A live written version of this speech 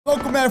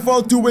Welcome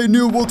everyone to a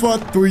new World War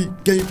III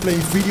gameplay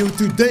video.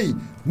 Today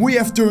we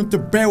have turned the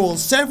BERYL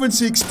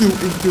 7.62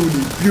 into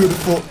the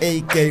beautiful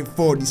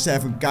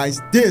AK-47.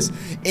 Guys, this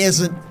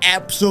is an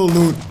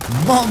absolute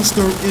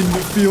monster in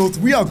the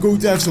field. We are going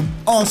to have some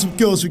awesome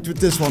kills with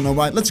this one.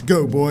 Alright, let's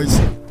go boys.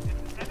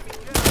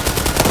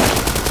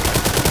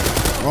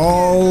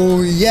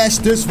 Oh yes,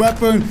 this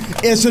weapon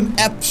is an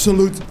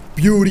absolute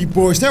beauty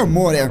boys. There are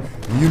more there.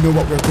 You know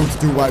what we're going to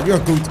do, right? We are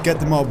going to get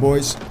them all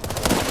boys.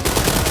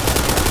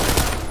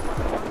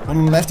 One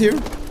on the left here.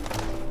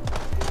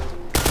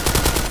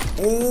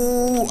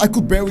 Oh, I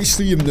could barely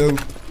see him though.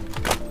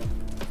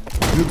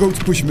 We're going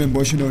to push him in,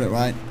 boys. You know that,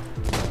 right?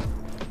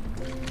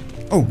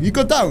 Oh, he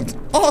got downed.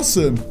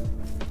 Awesome.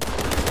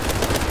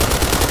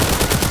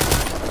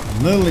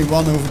 Literally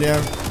one over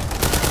there.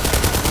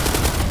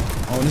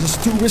 Oh, this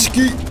is too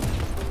risky.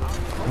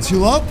 Let's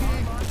heal up.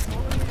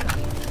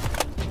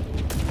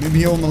 Maybe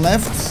here on the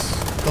left.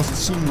 Doesn't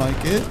seem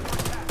like it.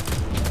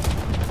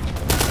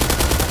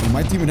 Oh,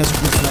 my teammate has a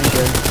good flank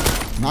there.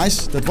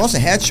 Nice, that was a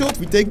headshot,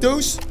 we take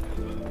those.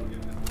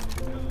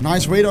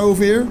 Nice radar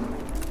over here.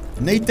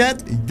 Nade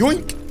that,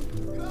 yoink.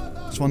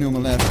 There's one here on the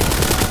left.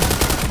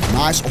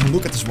 Nice, oh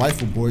look at this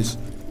rifle boys.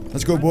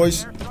 Let's go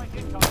boys.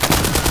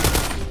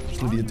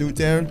 There's literally a dude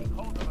there. There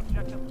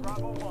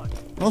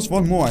was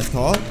one more I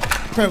thought.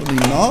 Apparently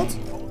not.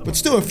 But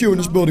still a few in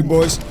this building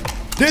boys.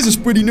 This is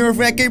pretty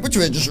nerve-wracking, but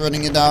we're just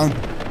running it down.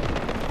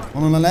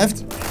 One on the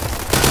left.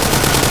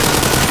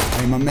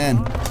 Hey my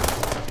man.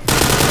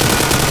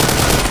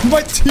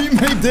 My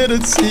teammate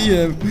didn't see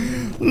him.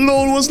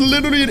 Lol, was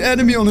literally an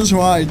enemy on his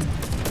right.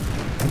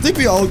 I think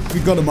we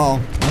got them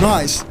all.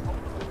 Nice.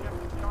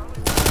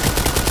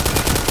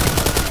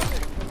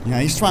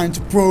 Yeah, he's trying to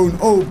prone.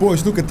 Oh,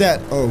 boys, look at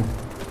that. Oh,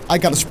 I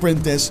gotta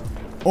sprint this.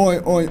 Oi,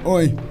 oi,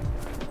 oi.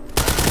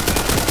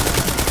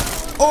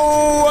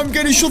 Oh, I'm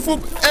getting shot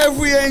from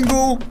every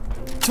angle.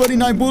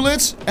 29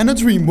 bullets and a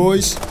dream,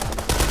 boys.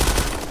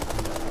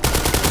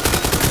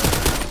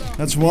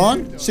 That's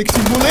one.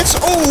 16 bullets.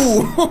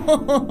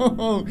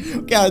 Oh!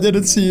 Okay, I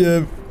didn't see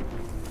him.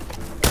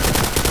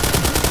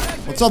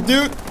 What's up,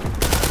 dude?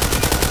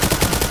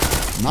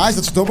 Nice,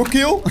 that's a double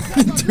kill.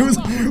 Dude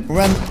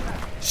ran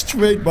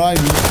straight by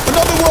me.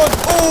 Another one!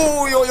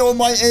 Oh, yo,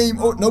 my aim.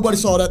 Oh, nobody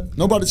saw that.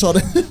 Nobody saw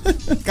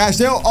that. Guys,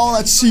 they're all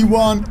at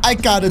C1. I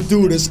gotta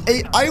do this.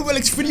 A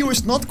iRelax video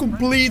is not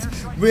complete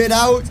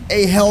without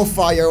a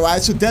hellfire, right?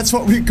 So that's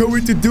what we're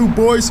going to do,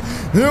 boys.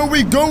 Here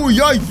we go.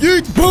 Yeah,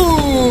 yeet,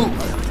 boom!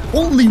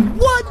 Only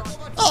one?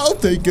 I'll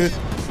take it.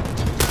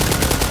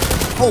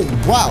 Oh,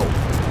 wow.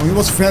 Oh, he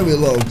was very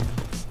low.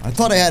 I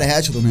thought I had a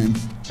headshot on him.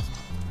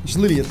 There's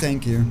literally a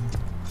tank here.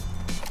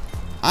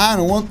 I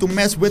don't want to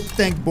mess with the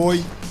tank,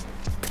 boy.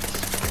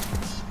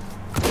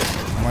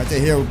 Right there,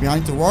 here,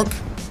 behind the rock.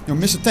 You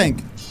miss a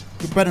tank.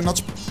 You better not...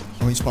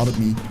 Oh, he spotted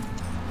me.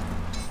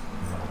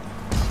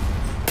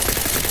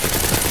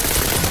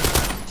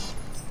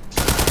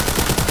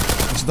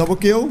 That's a double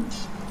kill.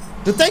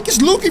 The tank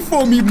is looking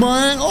for me,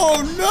 man.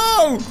 Oh,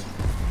 no.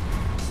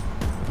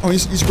 Oh,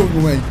 he's going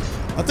away.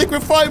 I think we're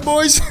fine,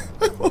 boys.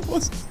 What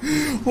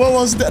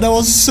was that? That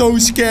was so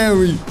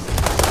scary. On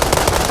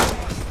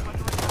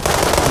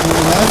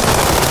the left.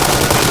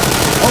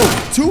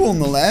 Oh, two on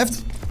the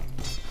left.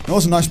 That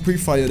was a nice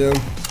pre-fire, though.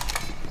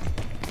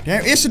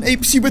 There is an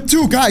APC with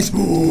two, guys.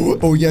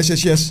 Oh, yes,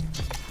 yes, yes.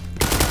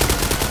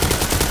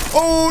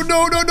 Oh,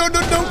 no, no, no,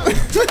 no, no.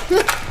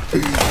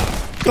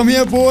 Come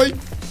here, boy.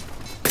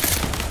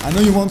 I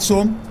know you want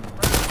some.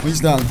 Oh, he's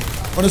down.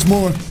 Oh, there's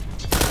more.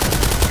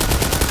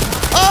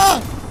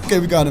 Ah! Okay,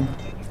 we got him.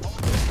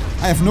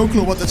 I have no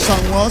clue what that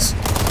sound was.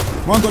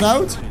 One got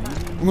out.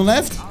 On the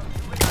left.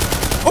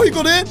 Oh, he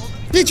got in.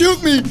 He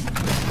juked me.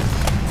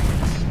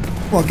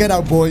 Come on, get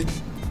out, boy.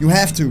 You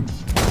have to.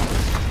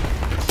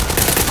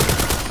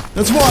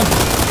 That's one.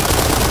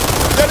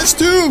 That is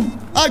two.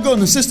 I got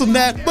an assist on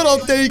that, but I'll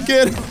take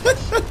it.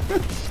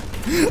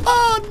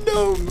 Oh,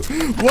 no.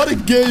 What a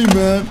game,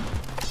 man.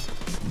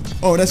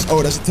 Oh, that's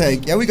a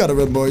tank. Yeah, we gotta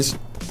run, boys.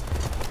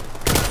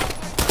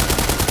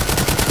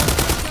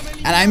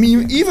 And I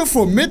mean, even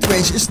for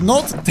mid-range, it's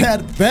not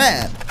that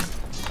bad.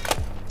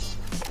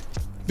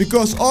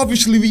 Because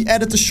obviously we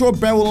added the short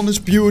barrel on this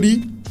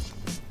beauty.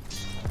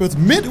 But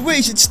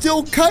mid-range, it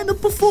still kind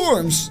of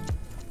performs.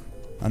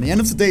 At the end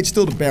of the day, it's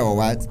still the barrel,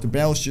 right? The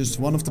barrel is just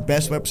one of the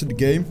best weapons in the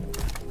game.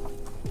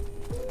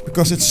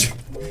 Because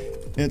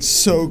it's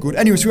so good.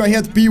 Anyways, we are here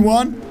at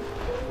B1.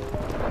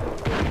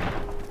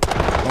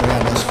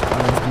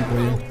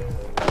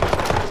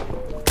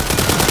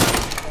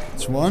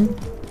 That's one.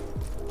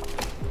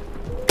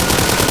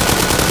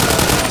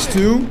 That's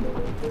two.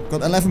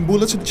 Got 11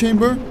 bullets in the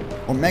chamber.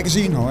 Or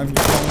magazine, however you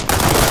call it.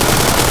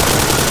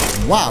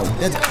 Wow,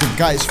 that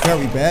guy is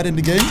very bad in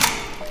the game.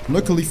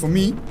 Luckily for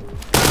me.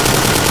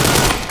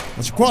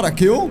 That's a quad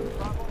kill.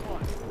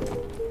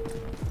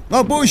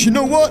 Now boys, you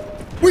know what?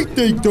 We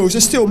take those.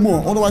 There's still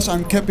more. Otherwise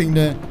I'm capping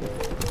the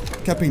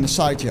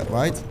side yet,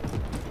 right?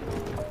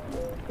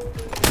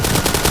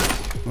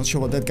 Not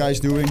sure what that guy's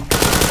doing.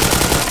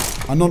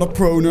 Another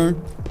proner.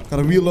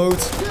 Gotta reload.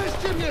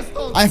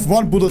 I have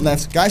 1 bullet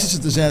left. Guys, it's a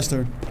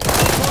disaster.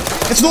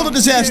 It's not a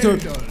disaster.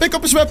 Pick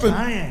up his weapon.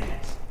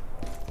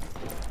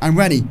 I'm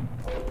ready.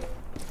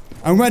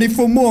 I'm ready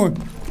for more.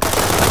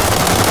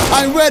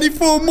 I'm ready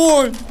for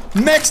more.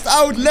 Maxed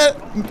out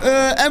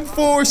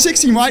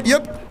M416, right?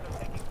 Yep.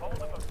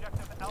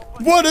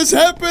 What has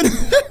happened?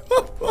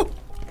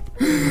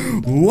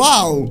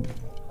 Wow.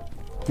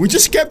 We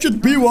just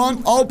captured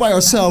B1 all by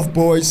ourselves,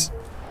 boys.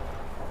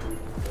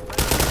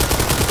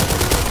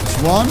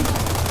 There's 1.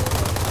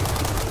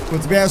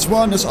 But there's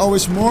 1, there's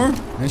always more.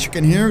 As you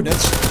can hear,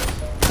 that's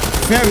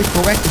very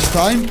correct this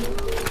time.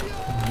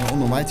 On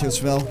the right here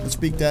as well. Let's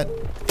peek that.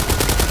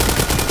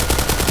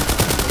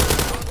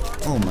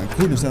 Oh my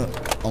goodness, there are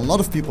a lot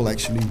of people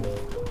actually.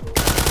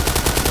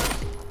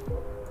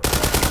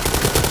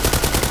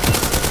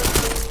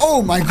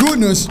 Oh my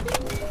goodness!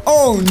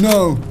 Oh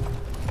no!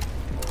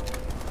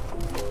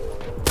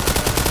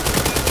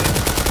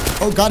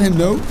 Oh, got him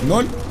though.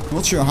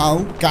 Not sure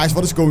how. Guys,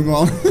 what is going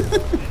on?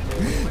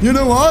 You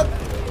know what?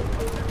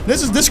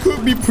 This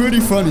could be pretty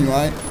funny,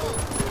 right?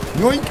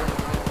 Yoink!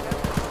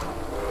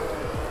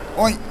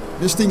 Oink!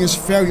 This thing is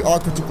very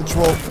awkward to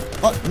control.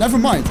 Oh, never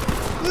mind.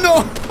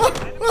 No!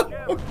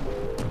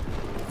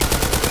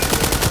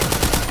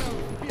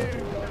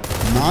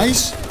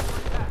 Nice.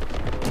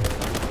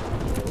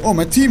 Oh,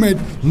 my teammate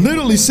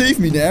literally saved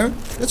me there.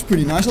 That's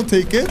pretty nice. I'll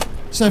take it.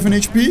 7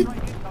 HP.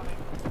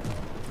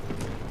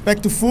 Back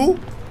to full.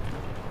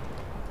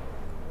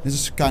 This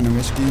is kind of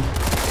risky.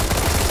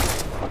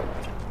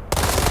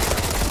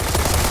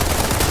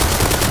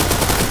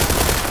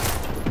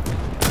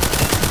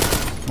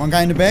 One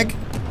guy in the back.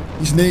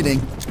 He's nading.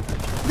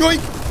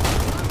 Yoink!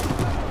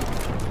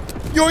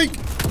 Yoink!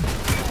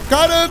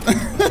 Got him!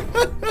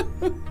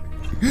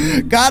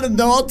 Got him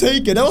though, I'll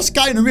take it. That was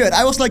kind of weird.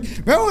 I was like,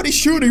 where are they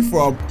shooting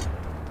from?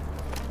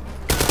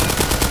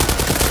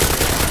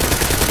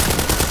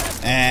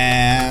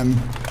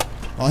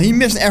 Well, he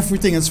missed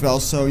everything as well,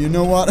 so you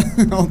know what?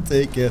 I'll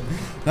take it.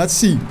 Let's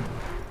see.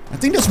 I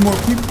think there's more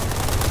people.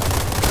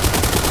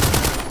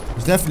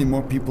 There's definitely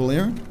more people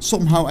here.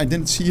 Somehow I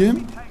didn't see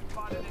him.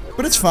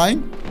 But it's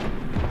fine.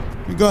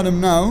 We got him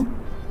now.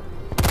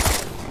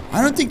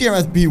 I don't think they're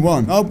at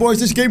B1. Oh boys,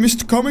 this game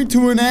is coming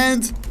to an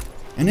end.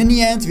 And in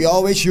the end, we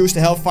always use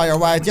the Hellfire,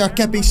 right? They are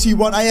capping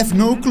C1. I have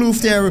no clue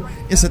if there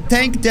is a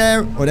tank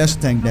there. Oh, there's a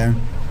tank there.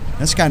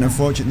 That's kind of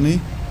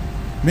unfortunately.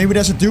 Maybe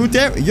there's a dude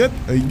there. Yup.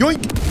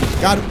 Yoink.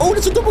 Got him. Oh,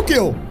 that's a double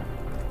kill.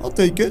 I'll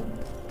take it.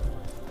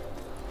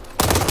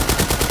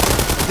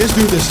 This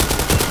dude is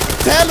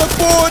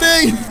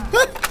teleporting.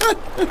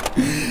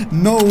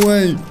 No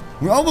way.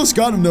 We almost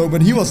got him though,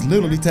 but he was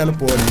literally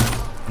teleporting.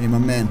 Hey, my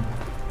man.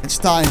 It's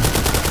time.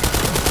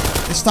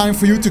 It's time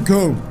for you to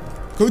go.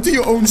 Go to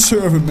your own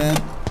server, man.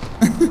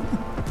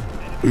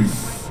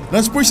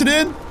 Let's push it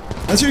in.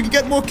 Let's see if we can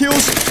get more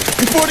kills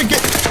before the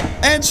game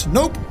ends.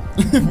 Nope.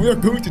 We are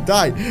going to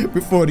die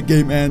before the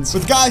game ends.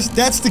 But guys,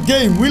 that's the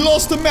game. We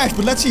lost the match,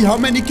 but let's see how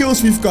many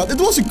kills we've got. It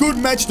was a good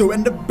match though.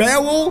 And the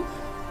barrel,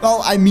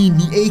 well, I mean,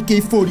 the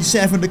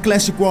AK-47, the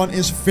classic one,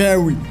 is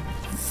very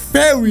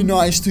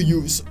nice to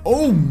use.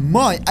 Oh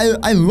my,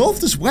 I love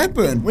this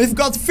weapon. We've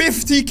got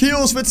 50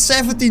 kills with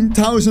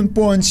 17,000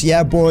 points.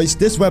 Yeah, boys,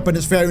 this weapon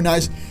is very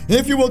nice.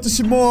 If you want to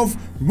see more of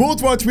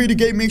World War 3 the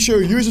game, make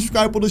sure you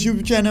subscribe on this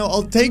YouTube channel.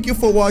 I'll thank you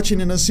for watching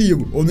and I'll see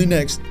you on the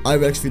next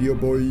iRelax video,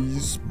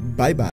 boys. Bye bye.